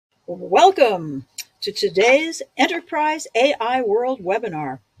Welcome to today's Enterprise AI World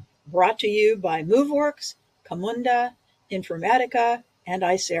webinar, brought to you by MoveWorks, Camunda, Informatica, and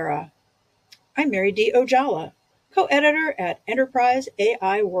Aisera. I'm Mary D. Ojala, co-editor at Enterprise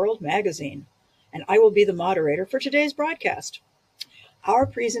AI World magazine, and I will be the moderator for today's broadcast. Our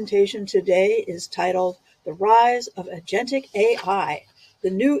presentation today is titled The Rise of Agentic AI,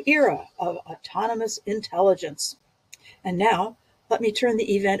 the New Era of Autonomous Intelligence. And now, let me turn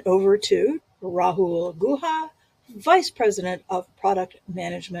the event over to Rahul Guha, Vice President of Product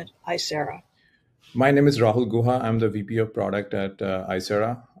Management, Aisera. My name is Rahul Guha. I'm the VP of Product at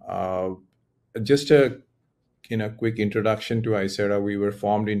Aisera. Just a quick introduction to Aisera. We were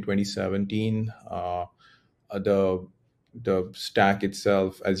formed in 2017. The stack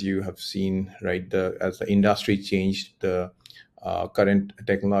itself, as you have seen, right? As the industry changed, the current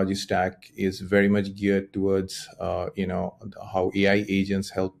technology stack is very much geared towards how AI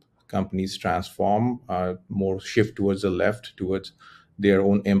agents help companies transform, more shift towards the left, towards their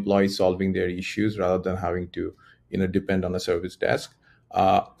own employees solving their issues rather than having to depend on a service desk.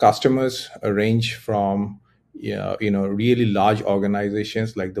 Customers range from really large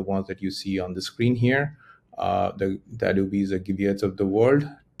organizations like the ones that you see on the screen here, the Adobe's, the Gileads of the world,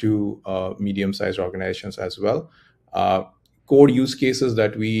 to medium-sized organizations as well. Core use cases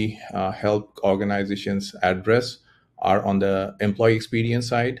that we help organizations address are on the employee experience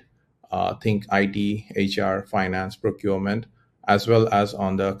side, think IT, HR, finance, procurement, as well as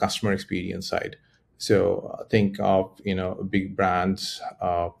on the customer experience side. So think of big brands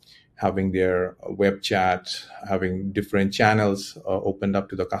having their web chat, having different channels opened up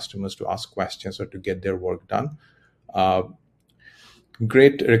to the customers to ask questions or to get their work done.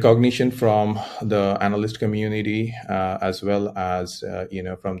 Great recognition from the analyst community, as well as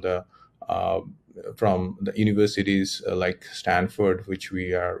from the universities like Stanford, which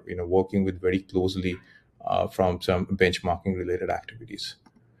we are working with very closely from some benchmarking related activities.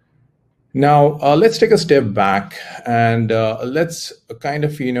 Now, let's take a step back and let's kind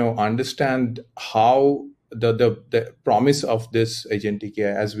of understand how the promise of this agentic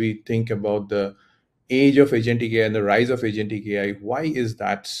AI, as we think about the age of agentic AI and the rise of agentic AI. Why is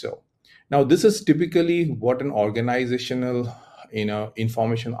that so? Now, this is typically what an organizational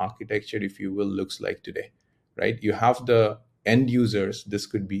information architecture, if you will, looks like today, right? You have the end users. This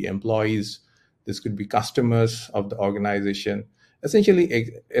could be employees. This could be customers of the organization, essentially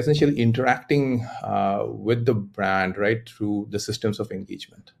interacting with the brand, right, through the systems of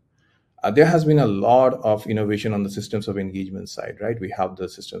engagement. There has been a lot of innovation on the systems of engagement side, right? We have the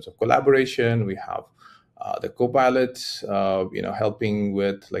systems of collaboration. We have the co-pilots, helping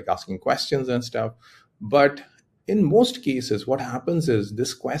with like asking questions and stuff. But in most cases, what happens is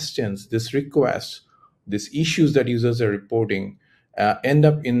these questions, these requests, these issues that users are reporting end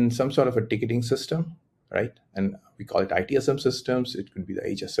up in some sort of a ticketing system, right? And we call it ITSM systems. It could be the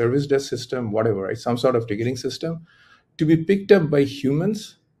HR service desk system, whatever, right? Some sort of ticketing system to be picked up by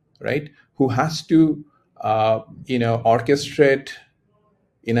humans, right? Who has to, orchestrate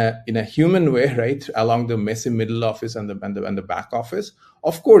in a human way, right, along the messy middle office and the back office.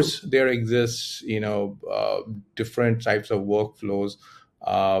 Of course, there exists, different types of workflows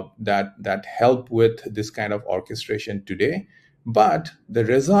that help with this kind of orchestration today. But the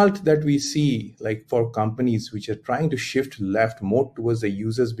result that we see, like for companies which are trying to shift left more towards the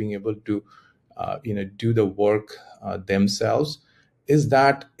users being able to, do the work themselves, is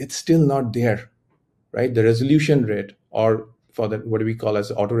that it's still not there, right? The resolution rate, or for that, what do we call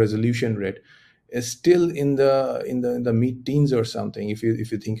as auto resolution rate, is still in the mid-teens or something. If you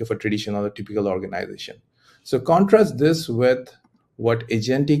think of a traditional or typical organization, so contrast this with what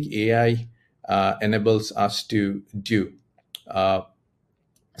agentic AI enables us to do.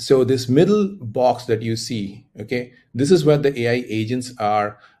 So this middle box that you see, okay, this is where the AI agents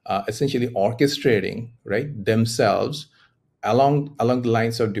are essentially orchestrating, right, themselves along the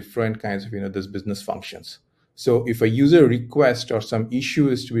lines of different kinds of this business functions. So if a user request or some issue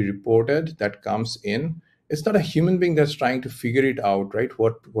is to be reported that comes in, it's not a human being that's trying to figure it out, right?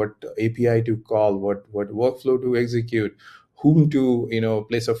 What API to call, what workflow to execute, whom to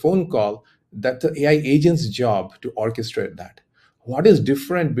place a phone call. That's the AI agent's job to orchestrate that. What is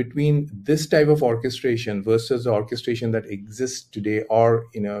different between this type of orchestration versus the orchestration that exists today, or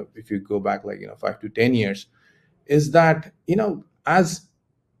if you go back like 5 to 10 years, is that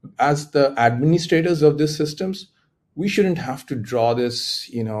as the administrators of these systems, we shouldn't have to draw this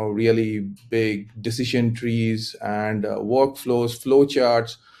really big decision trees and workflows,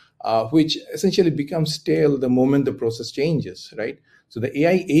 flowcharts, which essentially become stale the moment the process changes, right? So the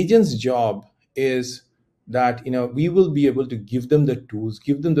AI agent's job is that we will be able to give them the tools,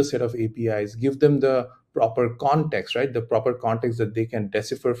 give them the set of APIs, give them the proper context, right? The proper context that they can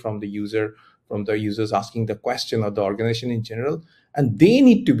decipher from the users asking the question, or the organization in general. And they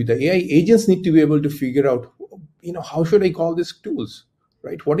need to be, the AI agents need to be able to figure out, how should I call these tools,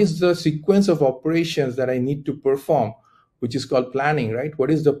 right? What is the sequence of operations that I need to perform, which is called planning, right? What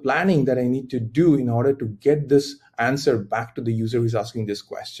is the planning that I need to do in order to get this answer back to the user who's asking this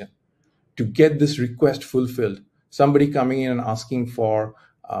question, to get this request fulfilled? Somebody coming in and asking for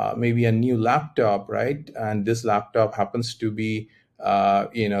maybe a new laptop, right? And this laptop happens to be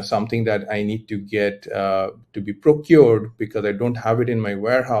something that I need to get to be procured because I don't have it in my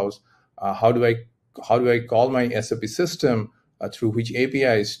warehouse. How do I call my SAP system, through which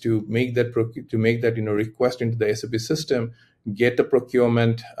APIs to make that request into the SAP system, get the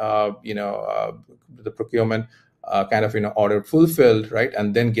procurement kind of order fulfilled, right?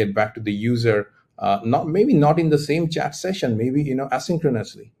 And then get back to the user, not in the same chat session, maybe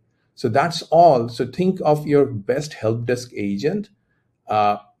asynchronously. So that's all. So think of your best help desk agent.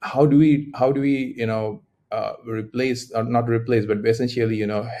 How do we replace, or not replace, but essentially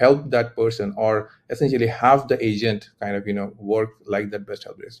help that person, or essentially have the agent kind of work like that best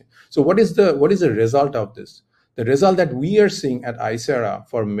help desk. So what is the result of this? The result that we are seeing at Aisera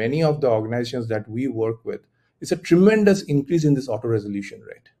for many of the organizations that we work with is a tremendous increase in this auto resolution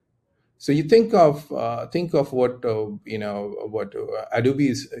rate. So you think of what what Adobe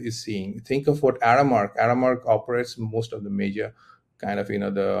is seeing. Think of what Aramark. Aramark operates most of the major kind of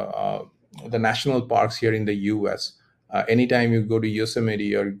the national parks here in the U.S. Anytime you go to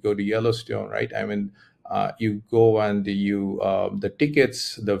Yosemite or go to Yellowstone, right? I mean, you go and the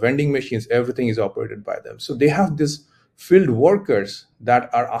tickets, the vending machines, everything is operated by them. So they have this field workers that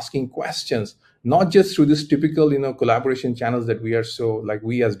are asking questions, not just through this typical collaboration channels that we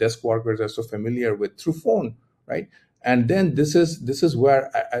as desk workers are so familiar with, through phone, right? And then this is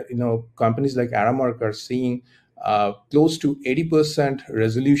where companies like Aramark are seeing close to 80%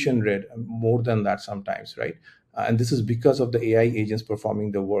 resolution rate, more than that sometimes, right? And this is because of the AI agents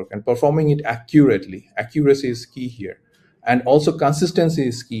performing the work and performing it accurately. Accuracy is key here. And also consistency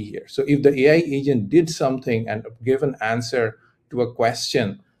is key here. So if the AI agent did something and gave an answer to a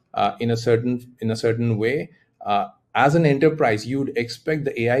question in a certain way, as an enterprise, you would expect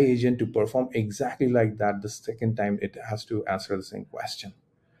the AI agent to perform exactly like that the second time it has to answer the same question.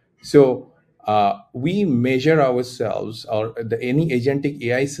 So we measure ourselves, or any agentic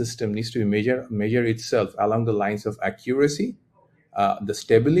AI system needs to measure itself along the lines of accuracy, the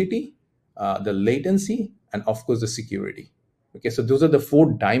stability, the latency, and of course the security. Okay, so those are the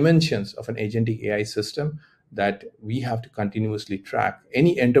 4 dimensions of an agentic AI system that we have to continuously track.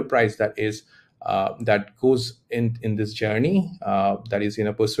 Any enterprise that goes in this journey, that is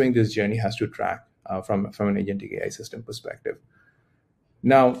pursuing this journey, has to track from an agentic AI system perspective.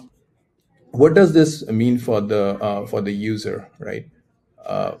 Now, what does this mean for the user, right?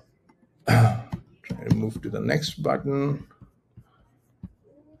 Try to move to the next button.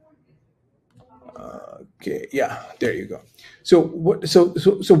 Okay, yeah, there you go. So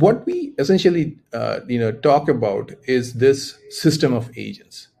what we essentially talk about is this system of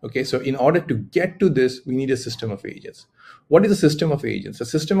agents. Okay, so in order to get to this, we need a system of agents. What is a system of agents? A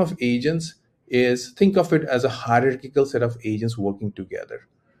system of agents is, think of it as a hierarchical set of agents working together.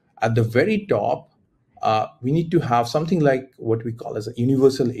 At the very top, we need to have something like what we call as a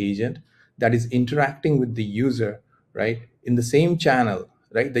universal agent that is interacting with the user, right, in the same channel,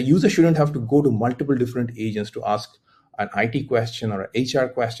 right? The user shouldn't have to go to multiple different agents to ask an IT question or an HR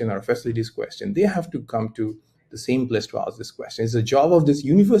question or a facilities question. They have to come to the same place to ask this question. It's the job of this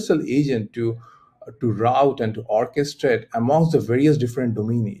universal agent to route and to orchestrate amongst the various different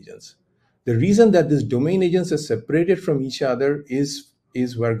domain agents. The reason that these domain agents are separated from each other is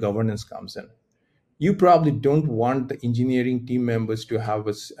where governance comes in. You probably don't want the engineering team members to have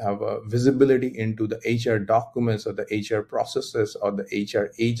a visibility into the HR documents or the HR processes or the HR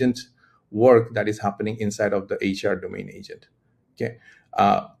agent work that is happening inside of the HR domain agent. Okay.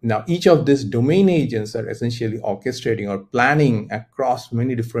 Now, each of these domain agents are essentially orchestrating or planning across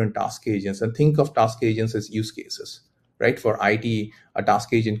many different task agents. And think of task agents as use cases, right? For IT, a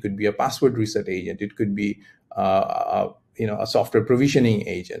task agent could be a password reset agent. It could be a software provisioning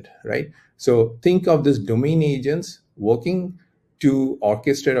agent, right? So think of these domain agents working to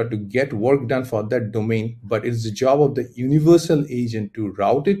orchestrate or to get work done for that domain, but it's the job of the universal agent to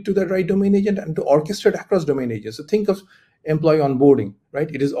route it to the right domain agent and to orchestrate across domain agents. So think of employee onboarding,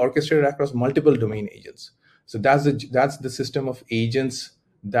 right? It is orchestrated across multiple domain agents. So that's the system of agents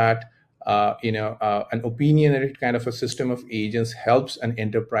that an opinionated kind of a system of agents helps an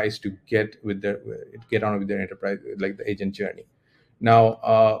enterprise to get on with their enterprise, like the agent journey.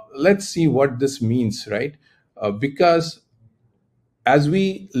 Now, let's see what this means, right? Because as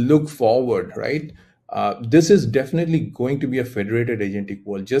we look forward, right, this is definitely going to be a federated agentic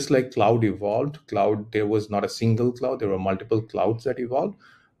world. Just like cloud evolved, there was not a single cloud, there were multiple clouds that evolved.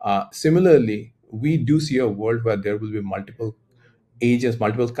 Similarly, we do see a world where there will be multiple agents,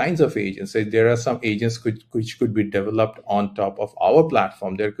 multiple kinds of agents. So there are some agents which could be developed on top of our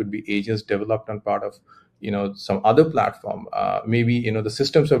platform. There could be agents developed on part of some other platform. Maybe the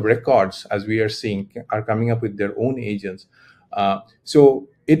systems of records, as we are seeing, are coming up with their own agents. So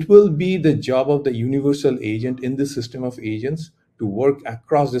it will be the job of the universal agent in this system of agents to work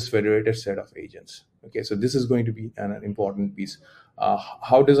across this federated set of agents. Okay, so this is going to be an important piece.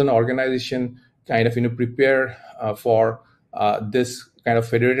 How does an organization kind of prepare for this kind of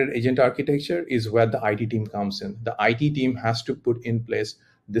federated agent architecture? Is where the IT team comes in. The IT team has to put in place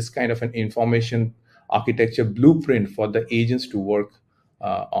this kind of an information architecture blueprint for the agents to work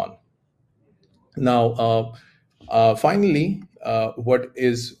on. Now, finally, what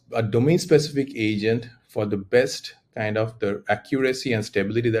is a domain-specific agent for the best kind of the accuracy and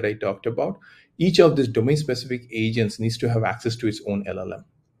stability that I talked about? Each of these domain-specific agents needs to have access to its own LLM.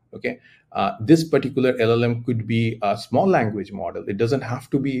 Okay, this particular LLM could be a small language model. It doesn't have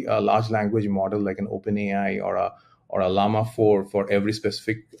to be a large language model like an OpenAI or a Llama 4 for every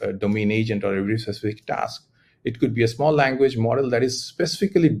specific domain agent or every specific task. It could be a small language model that is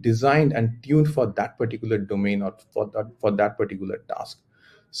specifically designed and tuned for that particular domain or for that particular task.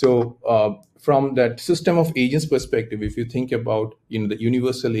 So from that system of agents perspective, if you think about the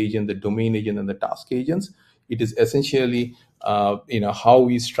universal agent, the domain agent, and the task agents, it is essentially how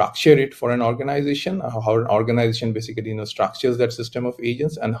we structure it for an organization, how an organization basically structures that system of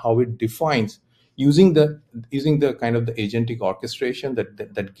agents, and how it defines using the kind of the agentic orchestration,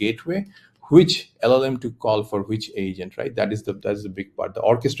 that gateway, which LLM to call for which agent, right? That's the big part. The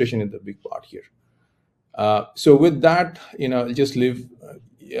orchestration is the big part here. So with that, I'll just leave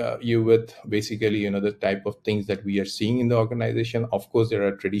you with basically the type of things that we are seeing in the organization. Of course, there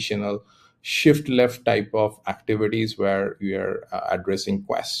are traditional shift left type of activities where we are addressing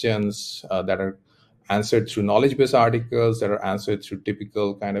questions that are answered through knowledge base articles, that are answered through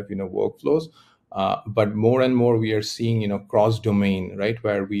typical kind of workflows. But more and more we are seeing cross domain, right,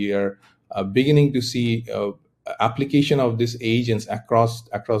 where we are beginning to see application of these agents across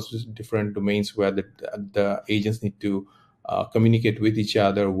different domains, where the agents need to communicate with each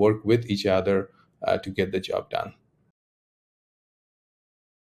other, work with each other to get the job done.